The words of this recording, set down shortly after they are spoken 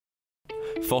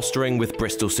Fostering with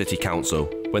Bristol City Council,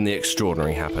 when the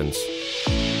extraordinary happens.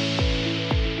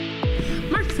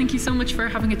 Mark, thank you so much for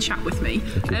having a chat with me.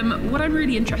 What I'm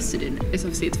really interested in is,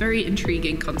 obviously it's a very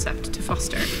intriguing concept to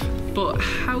foster, but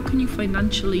how can you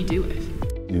financially do it?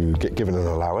 You get given an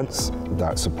allowance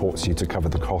that supports you to cover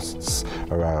the costs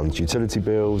around utility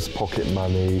bills, pocket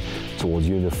money, towards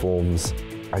uniforms.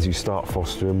 As you start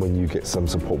fostering, when you get some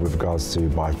support with regards to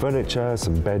buying furniture,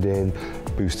 some bedding,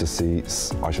 booster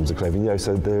seats, items of clothing,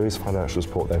 so there is financial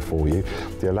support there for you.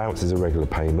 The allowance is a regular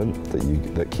payment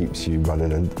that keeps you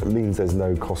running, and it means there's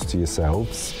no cost to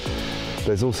yourselves.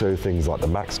 There's also things like the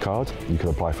Max card. You can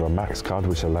apply for a Max card,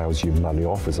 which allows you money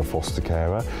off as a foster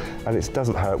carer. And it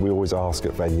doesn't hurt. We always ask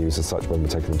at venues and such when we're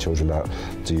taking the children out,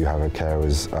 do you have a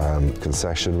carer's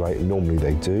concession rate? Normally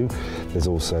they do. There's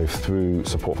also, through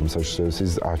support from social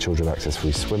services, our children access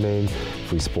free swimming,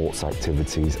 free sports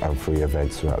activities and free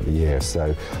events throughout the year.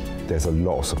 So there's a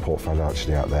lot of support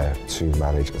financially out there to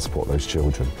manage and support those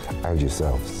children and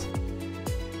yourselves.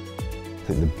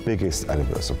 I think the biggest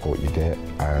element of support you get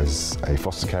as a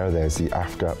foster carer, there's the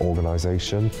AFCA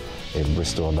organisation in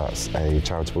Bristol, and that's a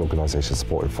charitable organisation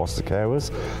supporting foster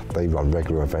carers. They run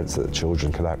regular events that the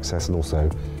children can access, and also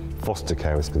foster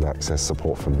carers can access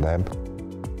support from them.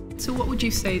 So what would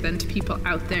you say then to people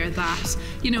out there that,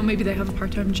 maybe they have a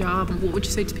part-time job, and what would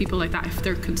you say to people like that if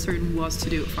their concern was to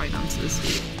do with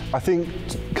finances? I think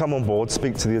come on board,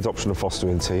 speak to the adoption and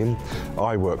fostering team.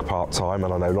 I work part-time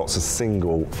and I know lots of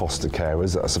single foster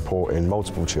carers that are supporting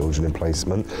multiple children in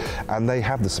placement, and they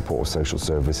have the support of social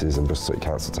services and Bristol City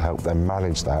Council to help them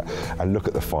manage that and look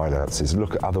at the finances,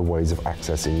 look at other ways of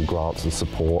accessing grants and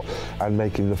support and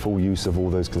making the full use of all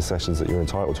those concessions that you're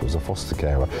entitled to as a foster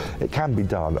carer. It can be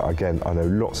done. Again, I know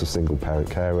lots of single parent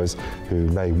carers who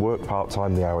may work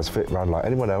part-time, the hours fit around like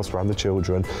anyone else, around the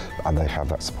children, and they have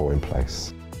that support in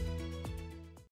place.